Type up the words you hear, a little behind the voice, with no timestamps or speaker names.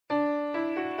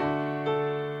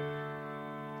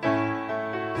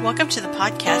Welcome to the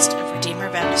podcast of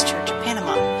Redeemer Baptist Church of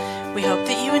Panama. We hope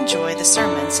that you enjoy the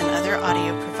sermons and other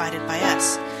audio provided by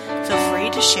us. Feel free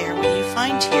to share what you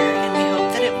find here, and we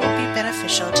hope that it will be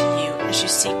beneficial to you as you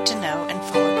seek to know and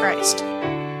follow Christ.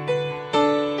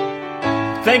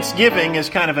 Thanksgiving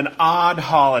is kind of an odd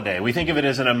holiday. We think of it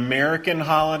as an American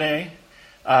holiday,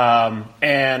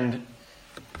 and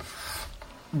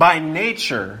by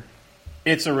nature,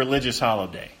 it's a religious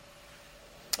holiday.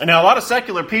 Now, a lot of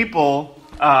secular people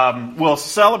will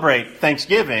celebrate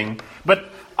Thanksgiving, but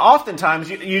oftentimes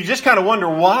you just kind of wonder,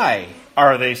 why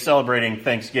are they celebrating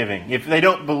Thanksgiving? If they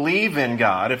don't believe in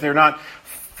God, if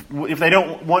they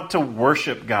don't want to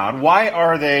worship God, why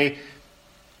are they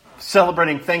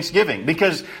celebrating Thanksgiving?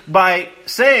 Because by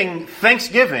saying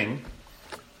Thanksgiving,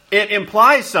 it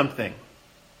implies something.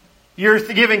 You're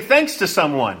giving thanks to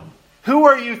someone. Who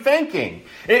are you thanking?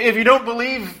 If you don't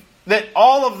believe that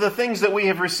all of the things that we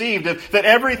have received, that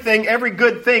every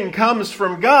good thing comes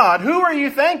from God, who are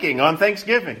you thanking on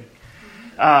Thanksgiving?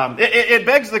 It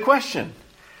begs the question,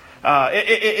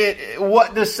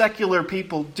 what do secular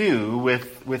people do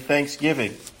with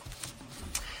Thanksgiving?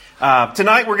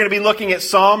 Tonight we're going to be looking at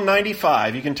Psalm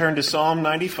 95. You can turn to Psalm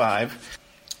 95.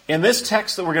 In this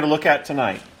text that we're going to look at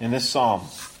tonight, in this psalm,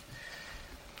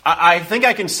 I think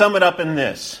I can sum it up in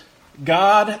this.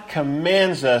 God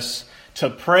commands us to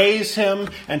praise Him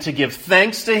and to give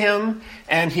thanks to Him,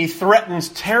 and He threatens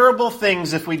terrible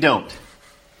things if we don't.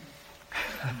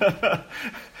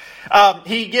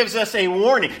 He gives us a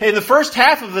warning. In the first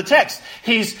half of the text,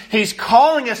 He's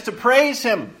calling us to praise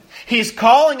Him. He's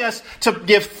calling us to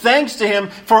give thanks to Him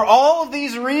for all of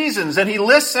these reasons, and He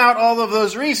lists out all of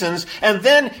those reasons, and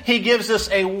then He gives us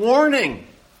a warning.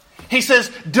 He says,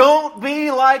 don't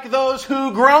be like those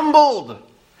who grumbled.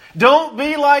 Don't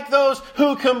be like those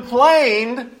who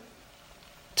complained.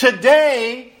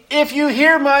 Today, if you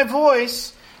hear my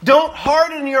voice, don't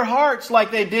harden your hearts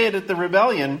like they did at the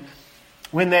rebellion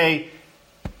when they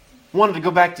wanted to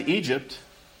go back to Egypt.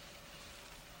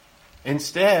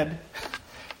 Instead,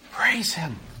 praise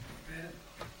Him.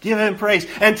 Give Him praise.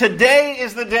 And today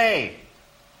is the day.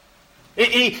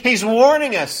 He's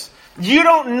warning us. You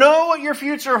don't know what your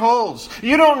future holds.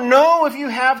 You don't know if you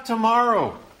have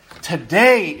tomorrow.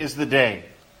 Today is the day.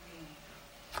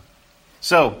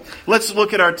 So, let's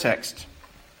look at our text.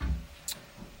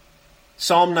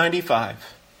 Psalm 95.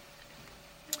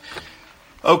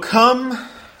 O come,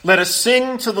 let us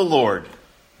sing to the Lord.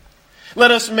 Let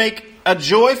us make a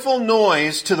joyful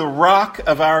noise to the rock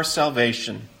of our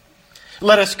salvation.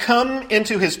 Let us come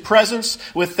into His presence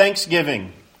with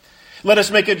thanksgiving. Let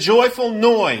us make a joyful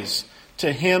noise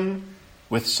to Him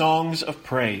with songs of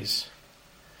praise.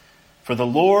 For the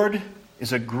Lord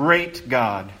is a great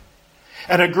God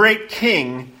and a great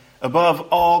King above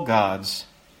all gods.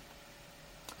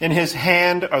 In His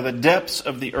hand are the depths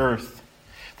of the earth.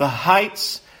 The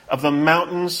heights of the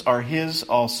mountains are His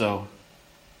also.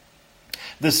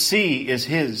 The sea is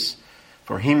His,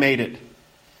 for He made it,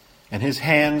 and His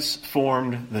hands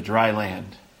formed the dry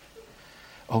land.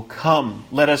 O come,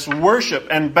 let us worship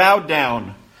and bow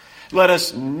down. Let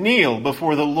us kneel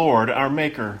before the Lord our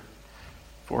Maker.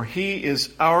 For He is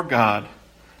our God,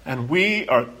 and we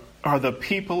are the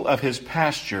people of His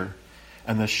pasture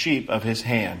and the sheep of His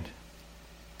hand.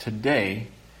 Today,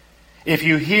 if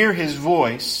you hear His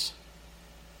voice,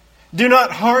 do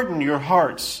not harden your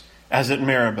hearts as at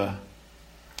Meribah,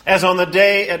 as on the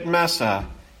day at Massah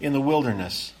in the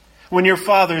wilderness, when your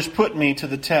fathers put me to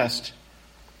the test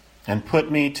and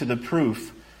put me to the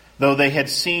proof, though they had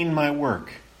seen my work.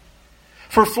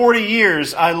 For 40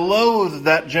 years I loathed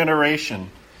that generation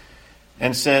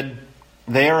and said,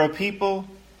 they are a people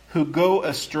who go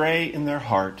astray in their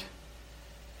heart,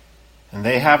 and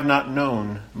they have not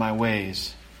known my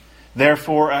ways.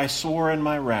 Therefore I swore in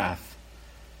my wrath,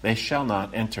 they shall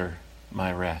not enter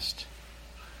my rest.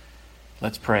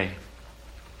 Let's pray.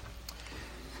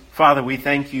 Father, we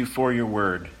thank You for Your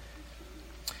word.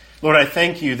 Lord, I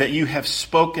thank You that You have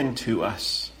spoken to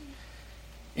us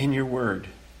in Your word.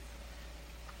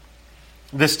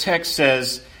 This text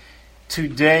says,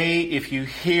 today, if you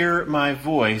hear my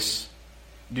voice,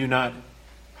 do not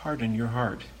harden your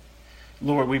heart.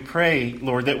 Lord, we pray,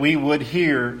 Lord, that we would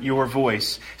hear Your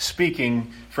voice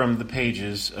speaking from the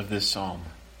pages of this psalm.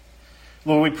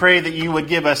 Lord, we pray that You would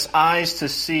give us eyes to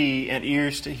see and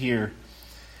ears to hear.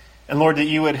 And Lord, that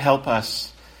You would help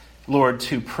us, Lord,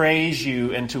 to praise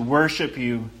You and to worship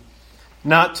You,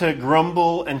 not to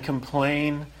grumble and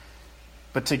complain,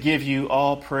 but to give You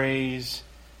all praise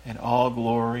and all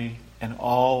glory and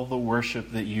all the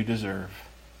worship that You deserve.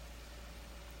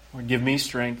 Lord, give me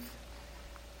strength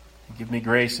and give me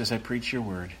grace as I preach Your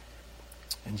word.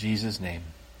 In Jesus' name,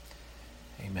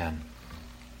 Amen.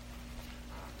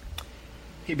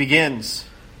 He begins,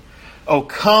 "Oh,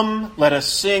 come, let us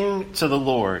sing to the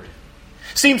Lord."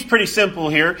 Seems pretty simple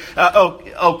here.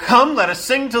 Oh, come, let us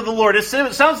sing to the Lord. It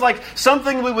sounds like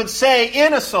something we would say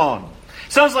in a song.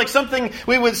 Sounds like something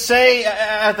we would say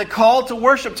at the call to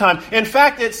worship time. In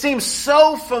fact, it seems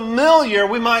so familiar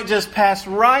we might just pass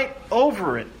right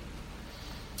over it.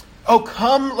 Oh,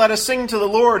 come, let us sing to the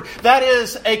Lord. That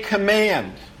is a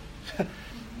command.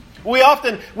 We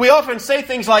often say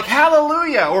things like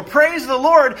hallelujah or praise the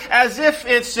Lord as if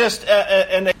it's just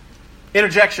an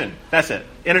interjection. That's it.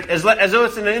 As though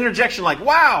it's an interjection like,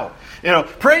 wow,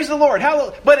 praise the Lord.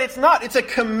 But it's not. It's a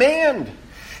command.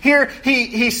 Here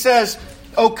he says,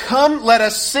 oh, come, let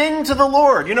us sing to the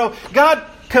Lord. God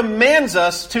commands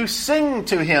us to sing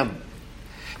to Him,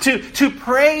 to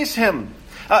praise Him.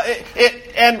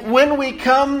 And when we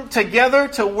come together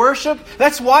to worship,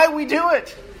 that's why we do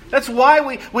it. That's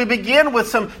why we begin with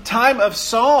some time of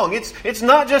song. It's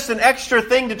not just an extra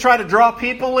thing to try to draw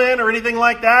people in or anything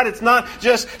like that. It's not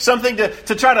just something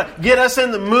to try to get us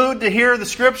in the mood to hear the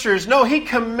Scriptures. No, He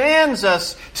commands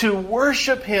us to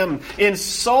worship Him in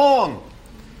song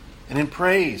and in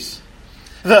praise.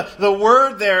 The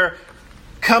word there,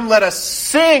 come let us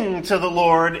sing to the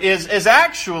Lord, is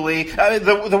actually,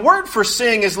 the word for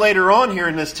sing is later on here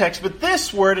in this text, but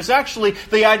this word is actually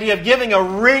the idea of giving a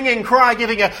ringing cry,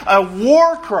 giving a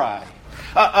war cry,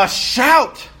 a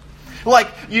shout. Like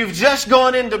you've just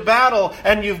gone into battle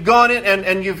and you've gone in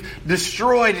and you've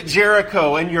destroyed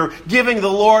Jericho and you're giving the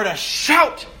Lord a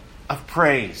shout of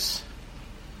praise.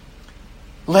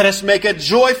 Let us make a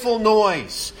joyful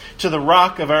noise to the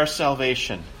rock of our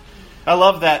salvation. I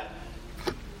love that.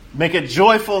 Make a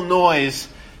joyful noise.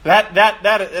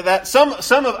 That some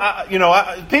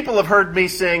of people have heard me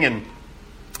sing, and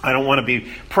I don't want to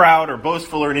be proud or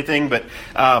boastful or anything, but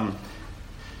I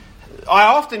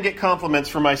often get compliments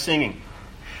for my singing,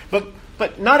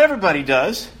 but not everybody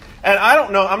does. And I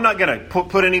don't know. I'm not going to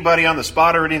put anybody on the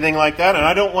spot or anything like that. And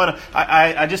I don't want to.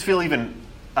 I just feel even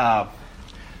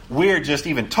weird just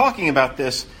even talking about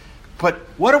this. But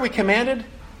what are we commanded?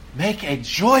 Make a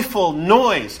joyful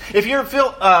noise. If you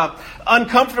feel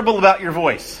uncomfortable about your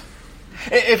voice,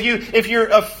 if you're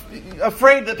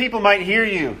afraid that people might hear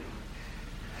you,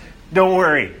 don't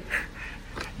worry.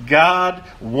 God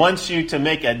wants you to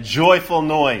make a joyful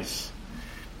noise.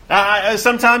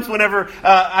 Sometimes whenever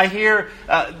I hear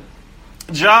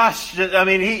Josh, I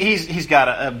mean, he's got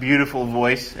a beautiful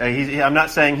voice. I'm not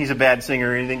saying he's a bad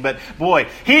singer or anything, but boy,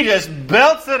 he just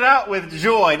belts it out with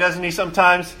joy, doesn't he,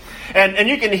 sometimes? And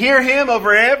you can hear him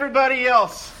over everybody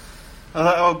else.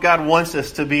 Oh, God wants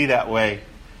us to be that way.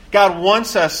 God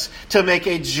wants us to make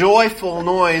a joyful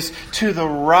noise to the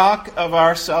rock of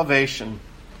our salvation.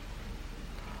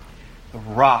 The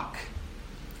rock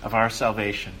of our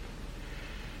salvation.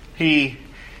 He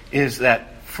is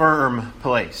that firm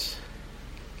place.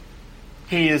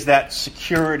 He is that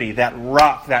security, that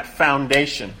rock, that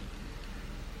foundation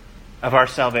of our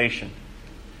salvation.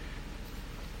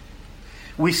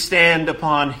 We stand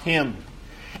upon Him,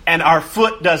 and our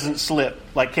foot doesn't slip,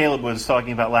 like Caleb was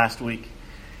talking about last week.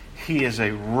 He is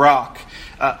a rock,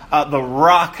 the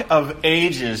rock of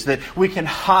ages that we can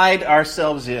hide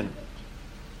ourselves in.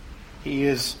 He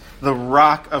is the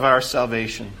rock of our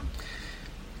salvation.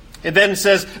 It then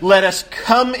says, let us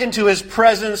come into His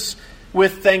presence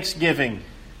with thanksgiving.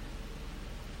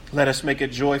 Let us make a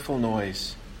joyful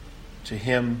noise to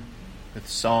Him with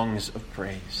songs of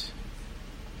praise.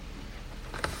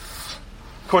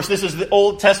 Of course, this is the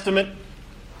Old Testament.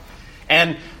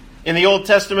 And in the Old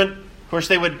Testament, of course,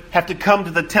 they would have to come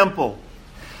to the temple.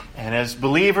 And as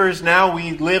believers now,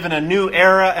 we live in a new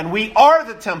era, and we are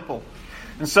the temple.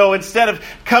 And so instead of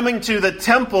coming to the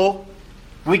temple,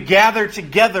 we gather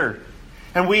together.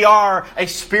 And we are a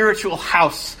spiritual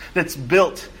house that's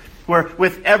built where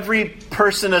with every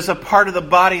person as a part of the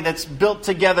body that's built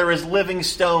together as living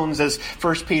stones, as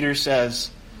 1 Peter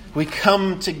says. We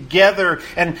come together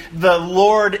and the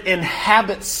Lord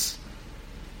inhabits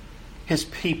His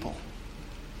people.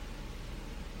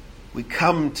 We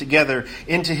come together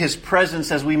into His presence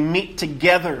as we meet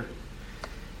together.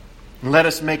 And let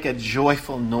us make a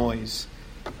joyful noise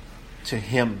to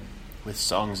Him with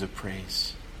songs of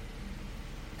praise.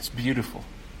 It's beautiful.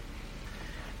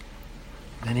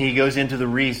 Then he goes into the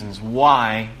reasons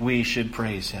why we should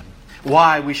praise Him.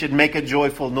 Why we should make a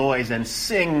joyful noise and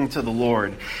sing to the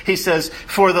Lord. He says,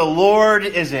 for the Lord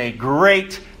is a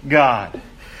great God.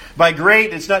 By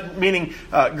great, it's not meaning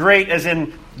great as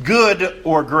in good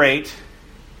or great,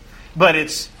 but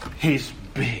He's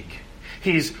big.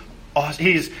 He's awesome.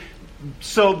 He's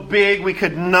so big we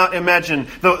could not imagine.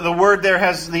 The word there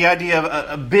has the idea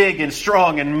of a big and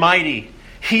strong and mighty.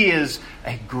 He is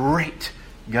a great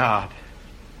God.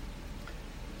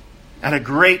 And a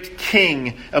great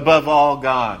king above all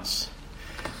gods.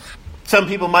 Some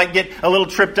people might get a little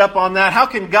tripped up on that. How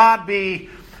can God be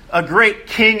a great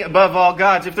king above all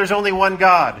gods if there's only one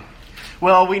God?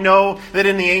 Well, we know that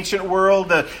in the ancient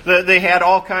world, they had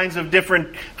all kinds of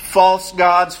different false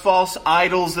gods, false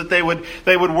idols that they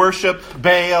would worship.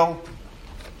 Baal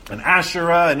and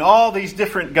Asherah and all these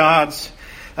different gods.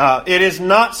 It is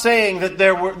not saying that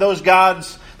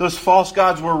those false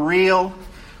gods were real,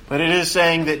 but it is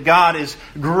saying that God is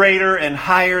greater and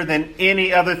higher than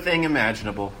any other thing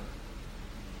imaginable.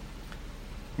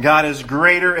 God is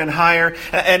greater and higher.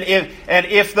 And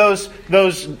if those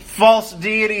false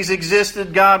deities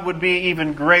existed, God would be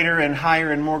even greater and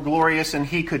higher and more glorious, and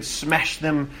He could smash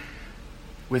them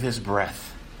with His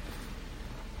breath.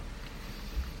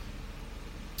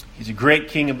 He's a great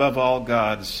king above all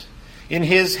gods. In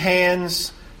His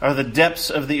hands are the depths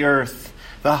of the earth.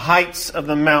 The heights of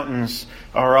the mountains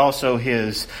are also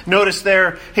His. Notice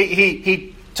there,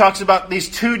 he talks about these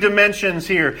two dimensions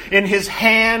here. In His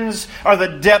hands are the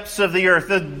depths of the earth,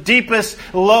 the deepest,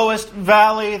 lowest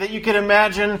valley that you can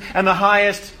imagine, and the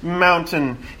highest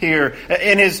mountain here.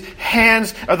 In His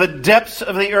hands are the depths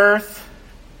of the earth,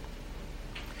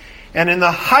 and in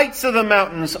the heights of the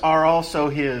mountains are also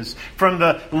His. From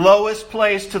the lowest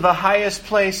place to the highest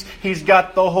place, He's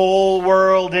got the whole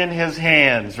world in His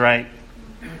hands, right?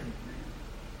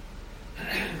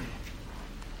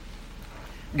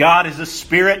 God is a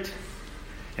spirit,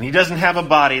 and He doesn't have a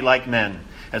body like men.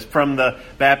 As from the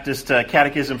Baptist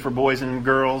Catechism for Boys and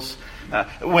Girls,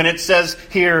 when it says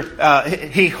here,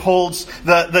 He holds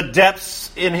the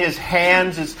depths in His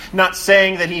hands, it's not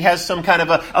saying that He has some kind of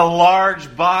a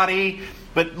large body,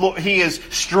 but He is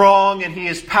strong and He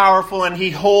is powerful and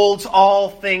He holds all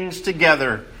things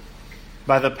together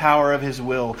by the power of His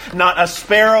will. Not a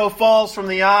sparrow falls from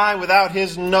the eye without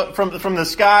His from the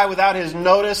sky without His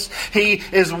notice. He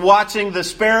is watching the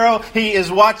sparrow. He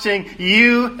is watching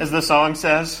you, as the song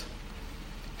says.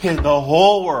 The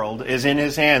whole world is in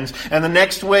His hands. And the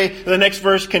next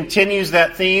verse continues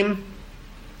that theme.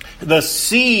 The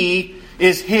sea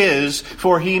is His,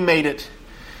 for He made it,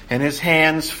 and His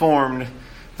hands formed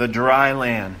the dry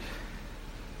land.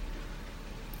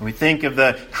 We think of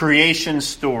the creation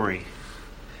story.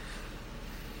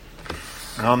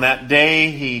 And on that day,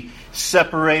 He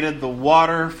separated the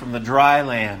water from the dry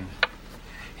land.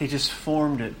 He just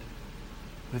formed it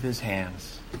with His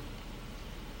hands.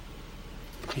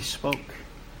 He spoke,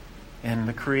 and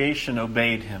the creation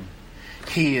obeyed Him.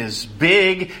 He is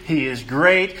big, He is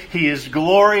great, He is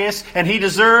glorious, and He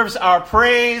deserves our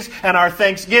praise and our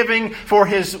thanksgiving for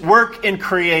His work in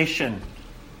creation.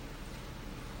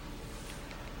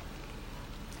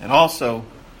 And also,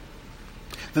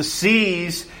 the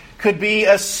seas could be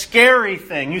a scary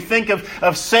thing. You think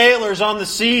of sailors on the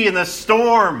sea in the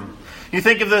storm. You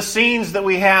think of the scenes that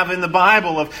we have in the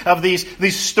Bible of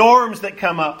these storms that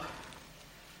come up.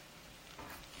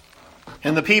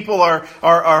 And the people are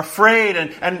afraid.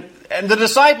 And the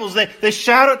disciples, they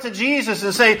shout out to Jesus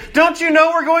and say, "Don't you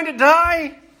know we're going to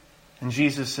die?" And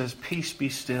Jesus says, "Peace, be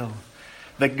still."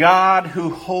 The God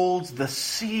who holds the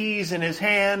seas in His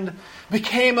hand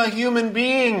became a human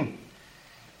being.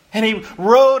 And He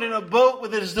rode in a boat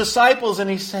with His disciples and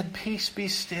He said, "Peace, be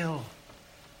still."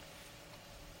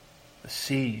 The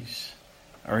seas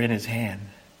are in His hand.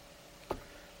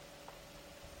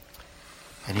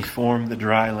 And He formed the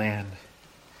dry land.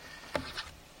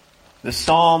 The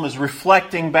psalm is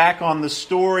reflecting back on the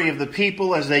story of the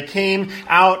people as they came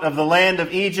out of the land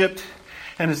of Egypt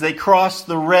and as they crossed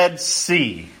the Red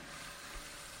Sea.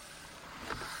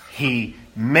 He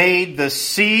made the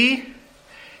sea,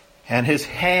 and His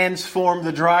hands formed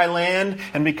the dry land.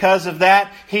 And because of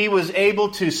that, He was able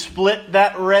to split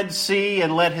that Red Sea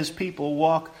and let His people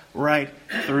walk right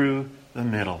through the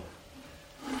middle.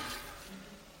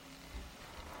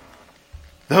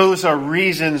 Those are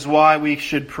reasons why we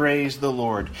should praise the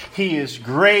Lord. He is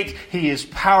great. He is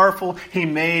powerful. He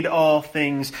made all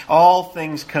things. All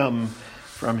things come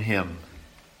from Him.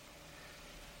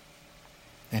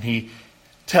 And He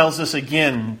tells us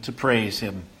again to praise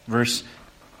Him. Verse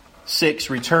 6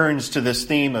 returns to this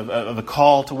theme of a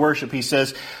call to worship. He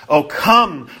says, "Oh,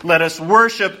 come, let us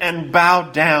worship and bow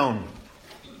down.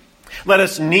 Let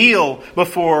us kneel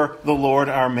before the Lord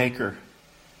our Maker.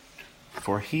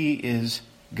 For He is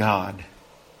God.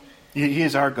 He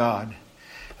is our God.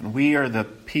 And we are the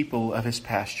people of His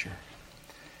pasture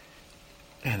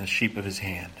and the sheep of His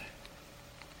hand."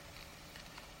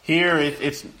 Here,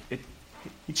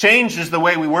 He changes the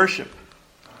way we worship.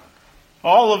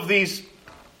 All of these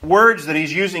words that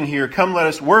he's using here, come let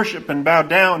us worship and bow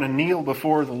down and kneel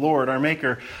before the Lord, our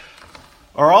Maker,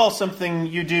 are all something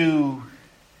you do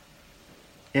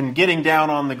in getting down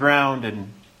on the ground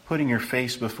and putting your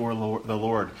face before the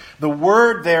Lord. The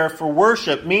word there for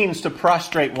worship means to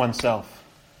prostrate oneself.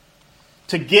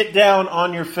 To get down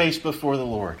on your face before the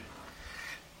Lord.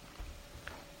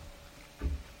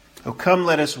 Oh, come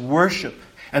let us worship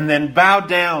and then bow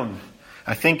down.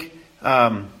 I think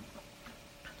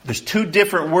there's two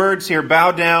different words here,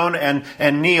 bow down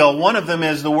and kneel. One of them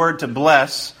is the word to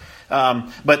bless.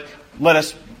 But let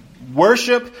us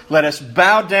worship, let us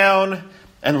bow down,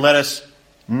 and let us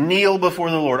kneel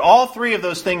before the Lord. All three of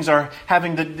those things are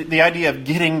having the idea of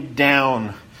getting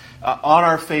down on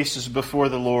our faces before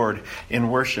the Lord in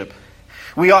worship.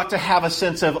 We ought to have a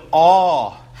sense of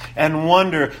awe and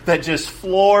wonder that just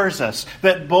floors us,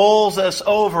 that bowls us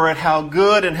over at how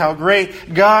good and how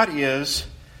great God is.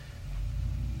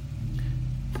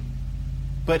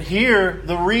 But here,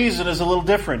 the reason is a little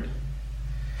different.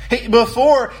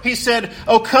 Before, he said,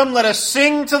 oh, come, let us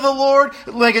sing to the Lord,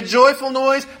 make a joyful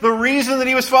noise. The reason that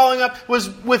he was following up was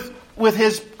with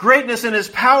his greatness and his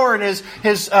power and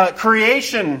his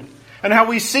creation, and how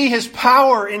we see his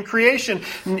power in creation.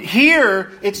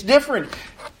 Here, it's different.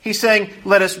 He's saying,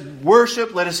 let us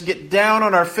worship, let us get down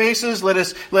on our faces, let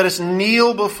us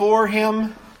kneel before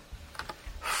him,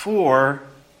 for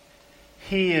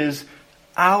he is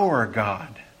our God.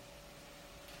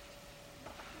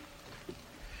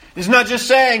 He's not just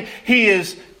saying he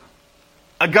is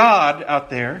a God out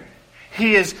there.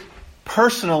 He is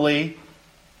personally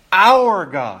our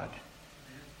God.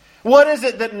 What is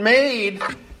it that made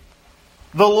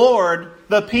the Lord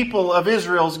the people of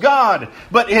Israel's God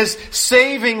but his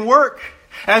saving work?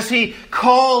 As he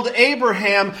called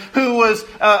Abraham, who was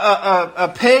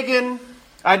a pagan,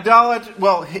 idolat.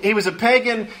 Well, he was a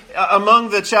pagan among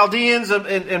the Chaldeans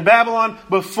in Babylon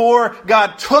before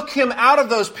God took him out of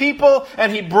those people,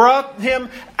 and he brought him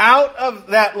out of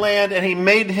that land, and he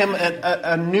made him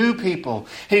a new people.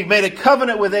 He made a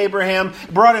covenant with Abraham,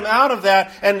 brought him out of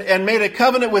that, and made a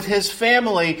covenant with his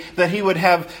family that he would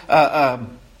have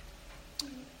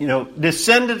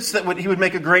descendants, he would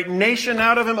make a great nation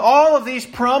out of him. All of these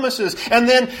promises. And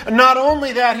then not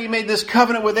only that, he made this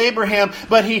covenant with Abraham,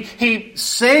 but he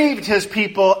saved his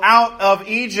people out of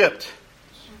Egypt.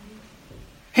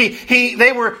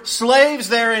 They were slaves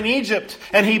there in Egypt,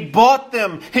 and he bought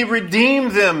them, he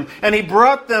redeemed them, and he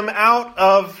brought them out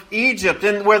of Egypt,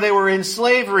 and where they were in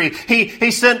slavery.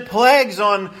 He sent plagues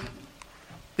on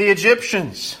the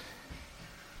Egyptians.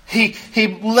 He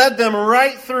led them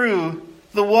right through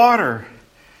the water.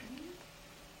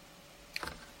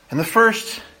 And the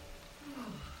first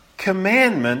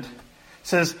commandment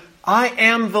says, I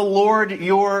am the Lord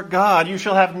your God. You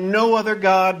shall have no other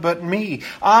God but me.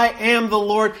 I am the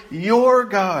Lord your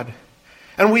God.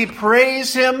 And we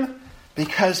praise him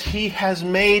because he has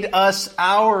made us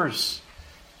ours.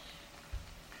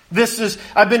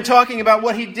 I've been talking about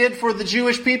what he did for the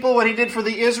Jewish people, what he did for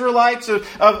the Israelites of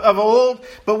old,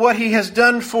 but what he has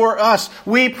done for us.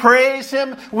 We praise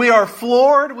him. We are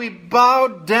floored. We bow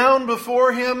down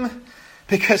before him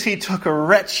because he took a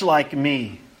wretch like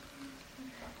me.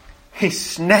 He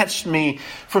snatched me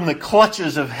from the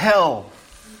clutches of hell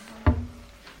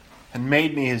and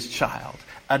made me his child.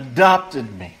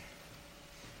 Adopted me.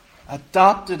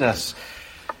 Adopted us.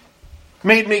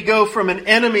 Made me go from an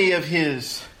enemy of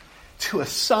his to a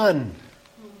son.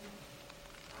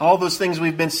 All those things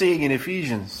we've been seeing in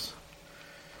Ephesians.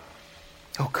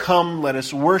 Oh, come, let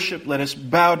us worship, let us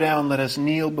bow down, let us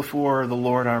kneel before the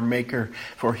Lord our Maker,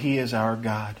 for he is our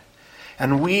God.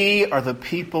 And we are the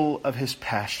people of his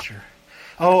pasture.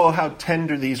 Oh, how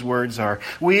tender these words are.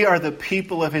 We are the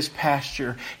people of his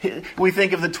pasture. We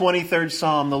think of the 23rd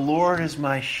Psalm, the Lord is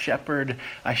my shepherd,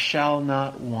 I shall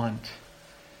not want.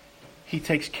 He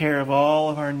takes care of all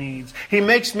of our needs. He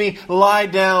makes me lie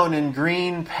down in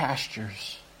green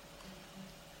pastures.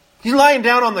 He's lying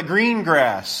down on the green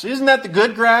grass. Isn't that the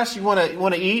good grass you want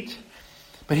to eat?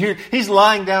 But here, he's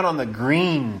lying down on the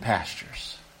green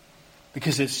pastures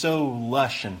because it's so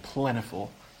lush and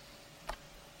plentiful.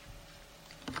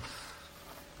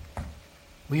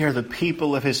 We are the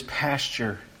people of his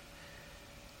pasture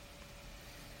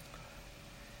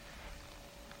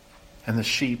and the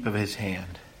sheep of his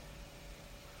hand.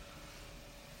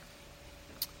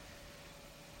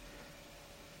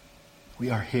 We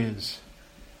are his.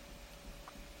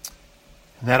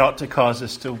 And that ought to cause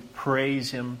us to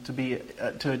praise him,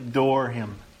 to adore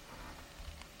him,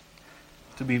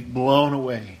 to be blown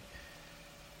away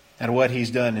at what he's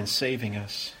done in saving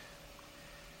us.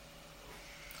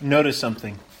 notice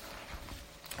something.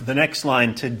 The next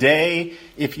line, today,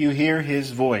 if you hear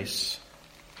his voice.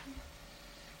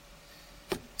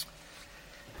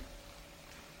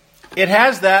 It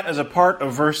has that as a part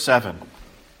of verse 7.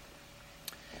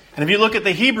 And if you look at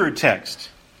the Hebrew text,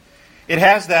 it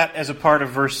has that as a part of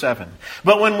verse 7.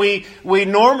 But when we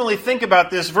normally think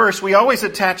about this verse, we always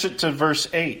attach it to verse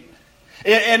 8.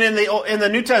 And in the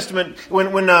New Testament,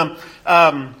 when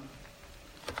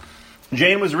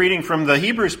Jane was reading from the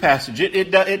Hebrews passage,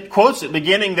 it quotes it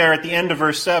beginning there at the end of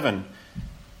verse 7,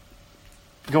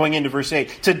 going into verse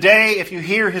 8. Today, if you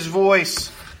hear his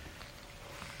voice,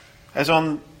 as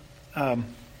on, and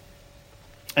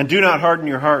do not harden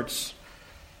your hearts.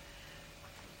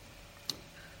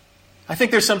 I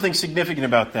think there's something significant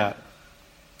about that.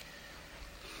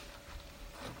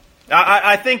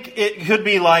 I think it could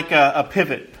be like a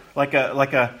pivot, like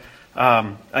a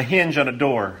hinge on a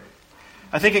door.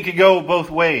 I think it could go both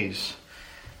ways.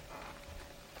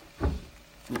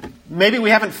 Maybe we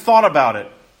haven't thought about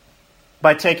it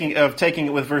by taking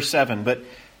it with verse 7, but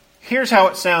here's how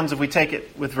it sounds if we take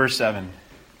it with verse 7.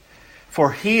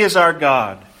 For he is our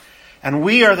God, and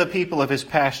we are the people of his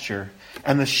pasture,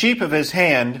 and the sheep of his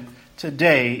hand.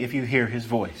 Today, if you hear his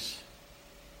voice.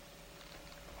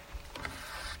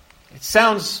 It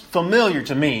sounds familiar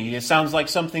to me. It sounds like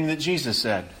something that Jesus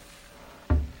said.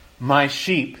 My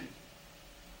sheep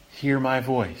hear my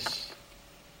voice.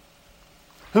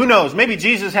 Who knows? Maybe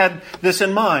Jesus had this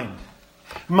in mind.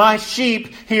 My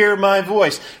sheep hear my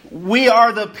voice. We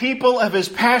are the people of his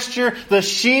pasture, the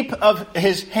sheep of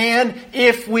his hand,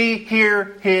 if we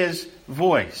hear his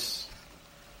voice.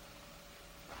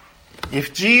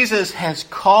 If Jesus has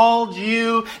called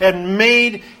you and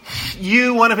made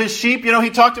you one of his sheep, he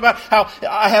talked about how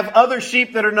I have other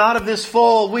sheep that are not of this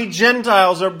fold. We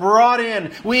Gentiles are brought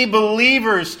in. We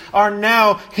believers are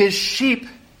now his sheep.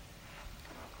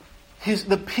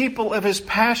 The people of his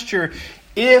pasture,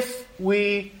 if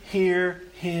we hear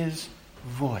his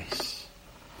voice.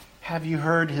 Have you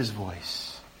heard his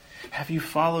voice? Have you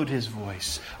followed his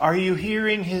voice? Are you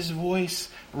hearing his voice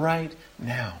right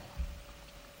now?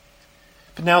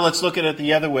 But now let's look at it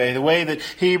the other way, the way that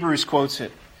Hebrews quotes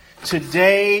it.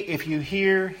 Today, if you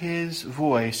hear his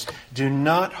voice, do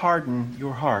not harden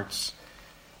your hearts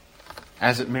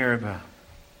as at Meribah,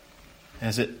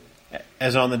 as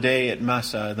on the day at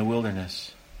Massah in the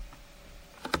wilderness.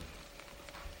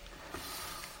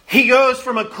 He goes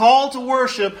from a call to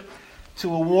worship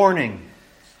to a warning.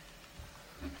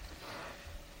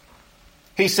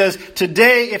 He says,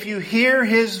 today, if you hear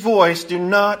his voice, do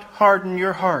not harden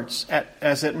your hearts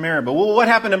as at Meribah. Well, what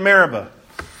happened at Meribah?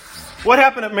 What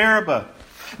happened at Meribah?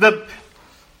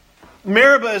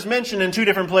 Meribah is mentioned in two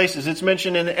different places. It's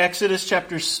mentioned in Exodus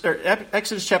chapter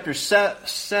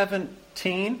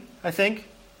 17, I think.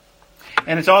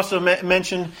 And it's also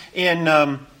mentioned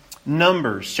in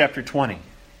Numbers chapter 20.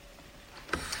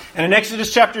 And in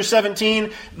Exodus chapter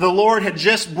 17, the Lord had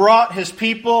just brought his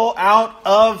people out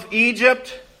of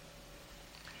Egypt.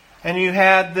 And you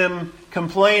had them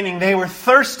complaining. They were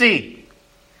thirsty.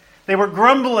 They were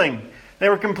grumbling. They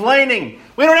were complaining.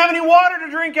 We don't have any water to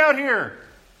drink out here.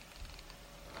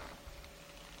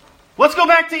 Let's go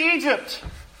back to Egypt.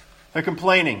 They're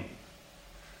complaining.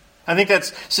 I think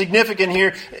that's significant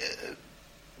here.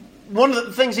 One of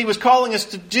the things he was calling us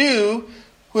to do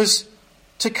was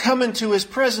to come into his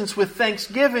presence with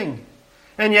thanksgiving.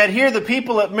 And yet here the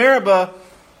people at Meribah,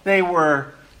 they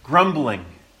were grumbling.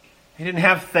 They didn't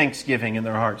have thanksgiving in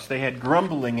their hearts. They had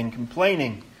grumbling and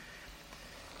complaining.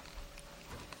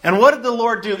 And what did the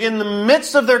Lord do? In the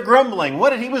midst of their grumbling,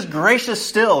 He was gracious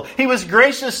still. He was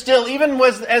gracious still, even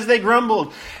as they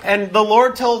grumbled. And the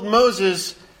Lord told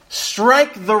Moses,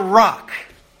 strike the rock.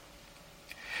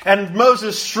 And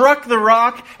Moses struck the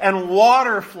rock, and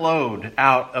water flowed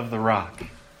out of the rock.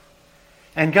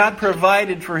 And God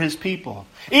provided for his people.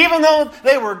 Even though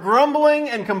they were grumbling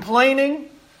and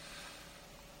complaining,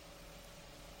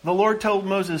 the Lord told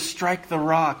Moses, strike the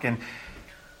rock. And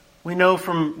we know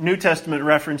from New Testament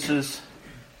references,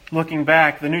 looking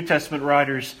back, the New Testament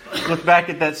writers looked back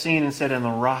at that scene and said, and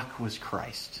the rock was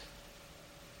Christ.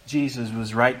 Jesus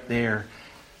was right there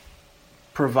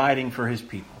providing for his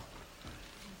people.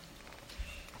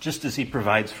 Just as he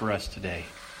provides for us today.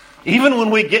 Even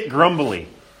when we get grumbly,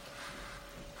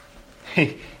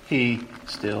 he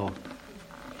still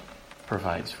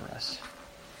provides for us.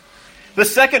 The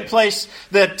second place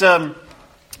that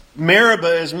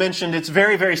Meribah is mentioned, it's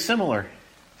very, very similar.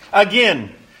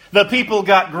 Again, the people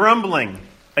got grumbling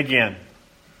again.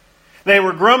 They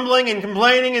were grumbling and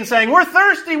complaining and saying, we're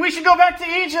thirsty, we should go back to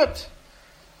Egypt.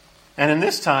 And in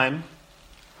this time,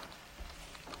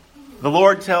 the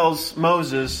Lord tells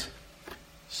Moses,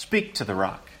 speak to the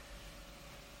rock.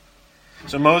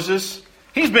 So Moses,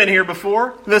 he's been here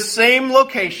before, the same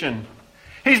location.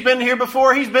 He's been here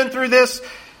before, he's been through this.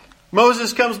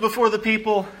 Moses comes before the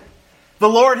people. The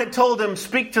Lord had told him,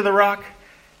 speak to the rock.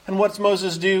 And what's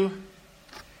Moses do?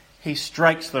 He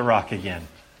strikes the rock again.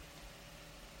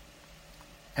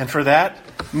 And for that,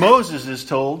 Moses is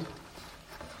told,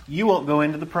 you won't go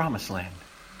into the promised land.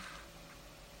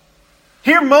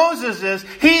 Here Moses is.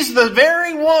 He's the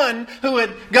very one who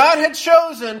God had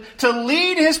chosen to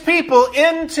lead his people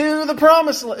into the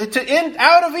promised land,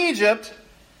 out of Egypt,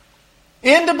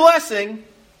 into blessing.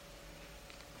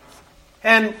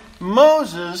 And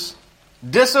Moses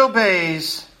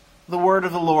disobeys the word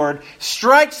of the Lord,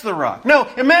 strikes the rock. No,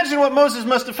 imagine what Moses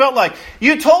must have felt like.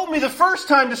 You told me the first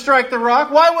time to strike the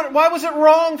rock. Why was it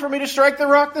wrong for me to strike the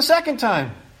rock the second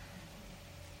time?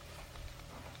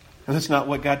 And that's not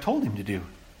what God told him to do.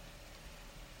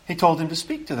 He told him to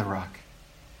speak to the rock.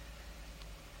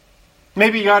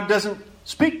 Maybe God doesn't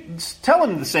tell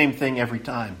him the same thing every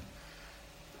time.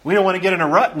 We don't want to get in a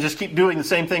rut and just keep doing the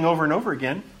same thing over and over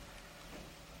again.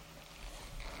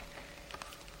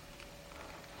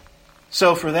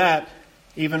 So for that,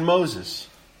 even Moses,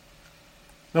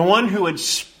 the one who had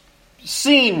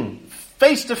seen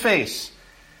face to face,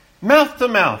 mouth to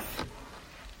mouth,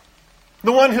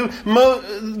 the one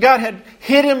who God had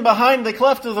hid him behind the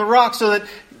cleft of the rock so that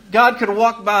God could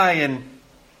walk by and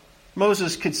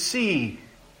Moses could see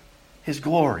his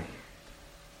glory.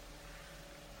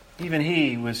 Even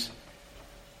he was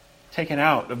taken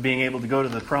out of being able to go to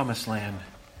the promised land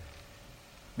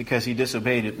because he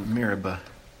disobeyed it in Meribah.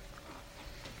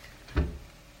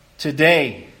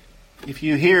 Today, if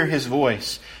you hear his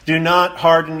voice, do not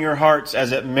harden your hearts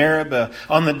as at Meribah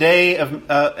on the day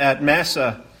at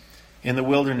Massah in the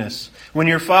wilderness, when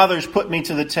your fathers put me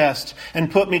to the test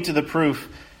and put me to the proof,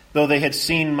 though they had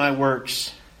seen my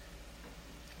works.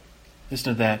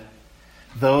 Listen to that.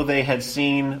 Though they had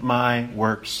seen my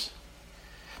works.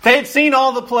 They had seen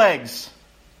all the plagues.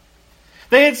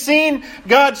 They had seen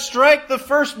God strike the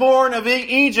firstborn of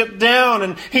Egypt down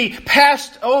and He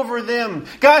passed over them.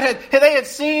 They had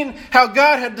seen how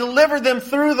God had delivered them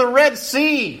through the Red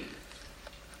Sea.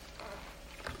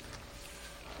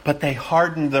 But they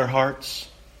hardened their hearts.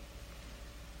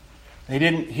 They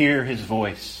didn't hear His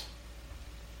voice.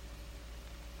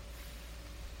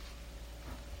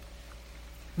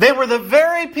 They were the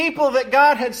very people that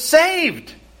God had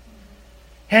saved.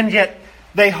 And yet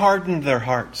they hardened their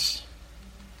hearts.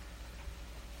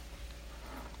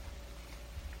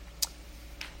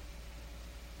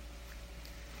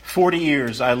 "40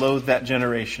 years I loathed that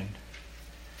generation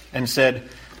and said,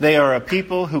 they are a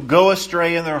people who go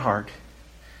astray in their heart,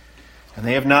 and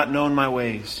they have not known my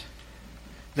ways.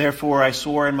 Therefore I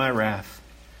swore in my wrath,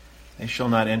 they shall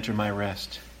not enter my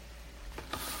rest."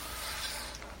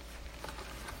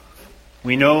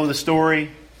 We know the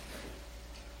story.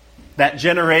 That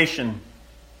generation,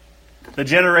 the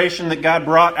generation that God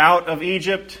brought out of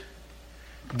Egypt,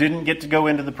 didn't get to go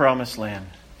into the promised land.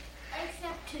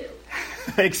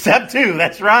 Except two,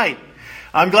 that's right.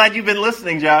 I'm glad you've been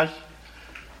listening, Josh.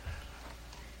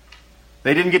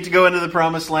 They didn't get to go into the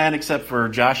promised land except for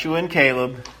Joshua and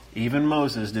Caleb. Even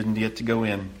Moses didn't get to go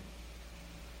in.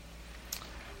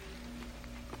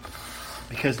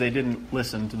 Because they didn't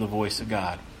listen to the voice of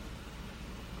God.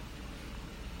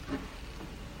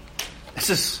 This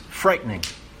is frightening.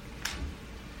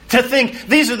 To think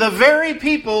these are the very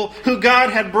people who God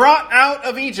had brought out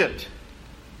of Egypt.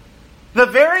 The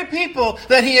very people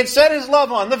that He had set His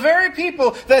love on. The very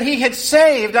people that He had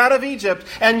saved out of Egypt.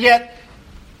 And yet,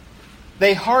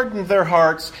 they hardened their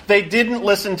hearts. They didn't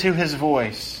listen to His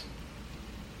voice.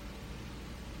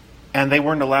 And they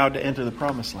weren't allowed to enter the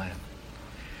promised land.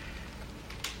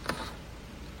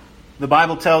 The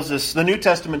Bible tells us, the New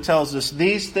Testament tells us,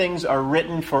 these things are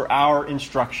written for our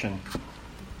instruction.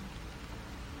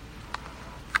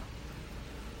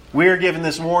 We are given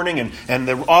this warning, and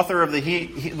the author of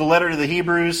the letter to the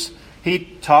Hebrews, he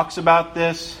talks about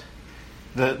this.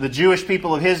 The Jewish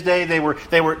people of his day,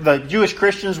 the Jewish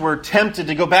Christians were tempted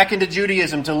to go back into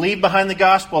Judaism, to leave behind the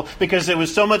gospel because there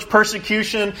was so much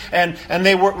persecution, and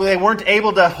they weren't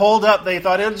able to hold up. They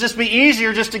thought it'll just be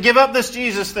easier just to give up this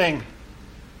Jesus thing.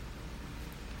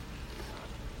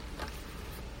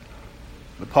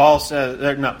 But Paul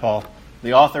says, not Paul,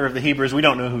 the author of the Hebrews, we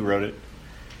don't know who wrote it.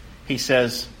 He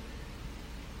says,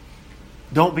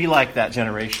 don't be like that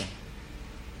generation.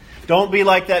 Don't be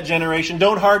like that generation.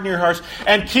 Don't harden your hearts.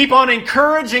 And keep on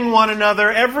encouraging one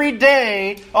another every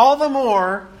day, all the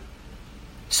more,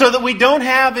 so that we don't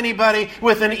have anybody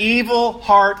with an evil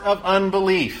heart of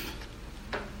unbelief.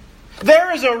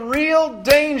 There is a real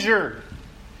danger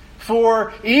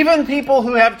for even people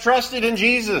who have trusted in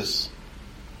Jesus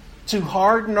to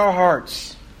harden our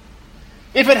hearts.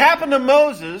 If it happened to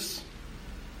Moses,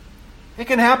 it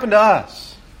can happen to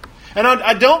us. And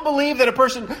I don't believe that a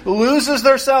person loses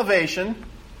their salvation.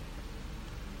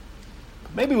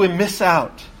 But maybe we miss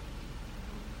out.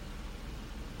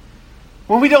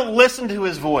 When we don't listen to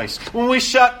His voice, when we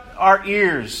shut our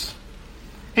ears,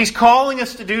 He's calling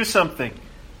us to do something,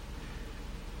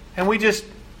 and we just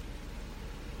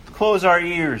close our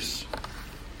ears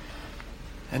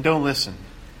and don't listen.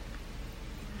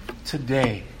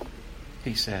 Today,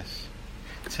 He says,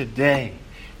 today,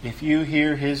 if you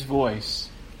hear His voice,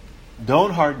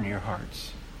 don't harden your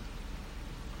hearts.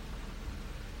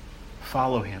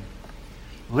 Follow Him.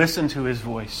 Listen to His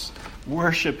voice.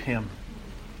 Worship Him.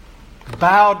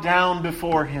 Bow down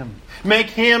before Him. Make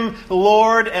Him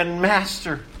Lord and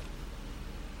Master.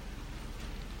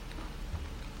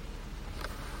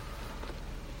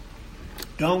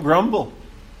 Don't grumble.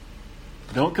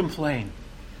 Don't complain.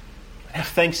 Have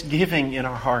thanksgiving in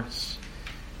our hearts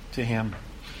to Him.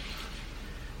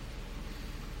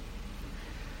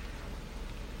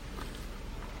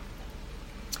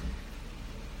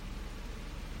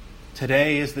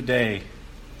 Today is the day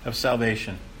of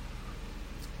salvation,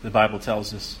 the Bible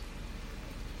tells us.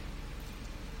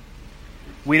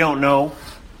 We don't know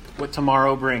what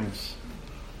tomorrow brings.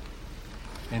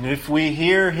 And if we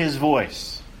hear His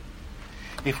voice,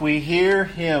 if we hear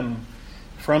Him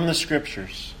from the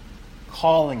Scriptures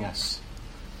calling us,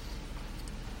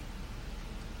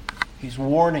 He's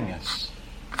warning us,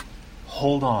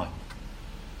 hold on.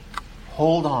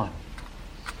 Hold on.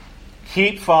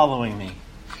 Keep following me.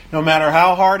 No matter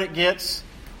how hard it gets,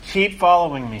 keep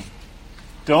following me.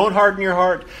 Don't harden your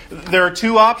heart. There are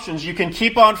two options. You can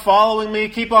keep on following me,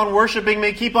 keep on worshiping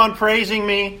me, keep on praising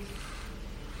me.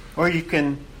 Or you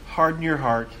can harden your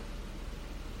heart,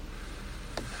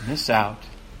 miss out.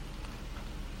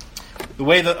 The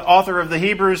way the author of the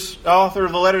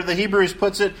letter to the Hebrews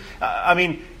puts it,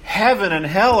 heaven and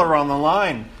hell are on the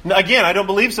line. Again, I don't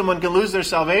believe someone can lose their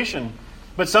salvation.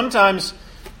 But sometimes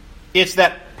it's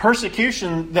that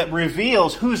persecution that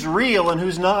reveals who's real and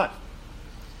who's not.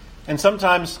 And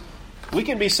sometimes we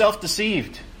can be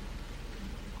self-deceived.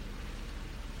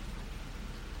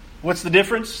 What's the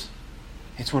difference?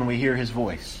 It's when we hear His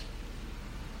voice.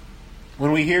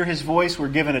 When we hear His voice, we're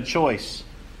given a choice.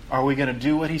 Are we going to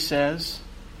do what He says?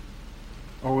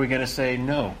 Or are we going to say,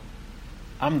 no,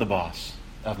 I'm the boss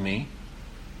of me.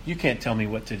 You can't tell me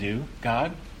what to do,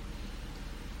 God.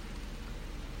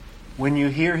 When you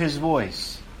hear His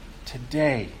voice,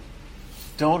 today,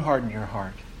 don't harden your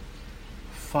heart.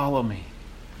 Follow me.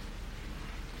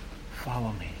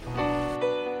 Follow me.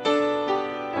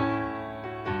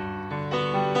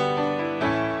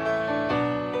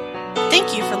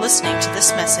 Thank you for listening to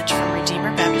this message from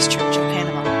Redeemer Baptist Church in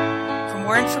Panama. For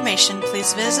more information,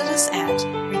 please visit us at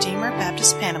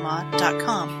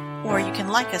RedeemerBaptistPanama.com, or you can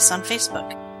like us on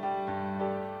Facebook.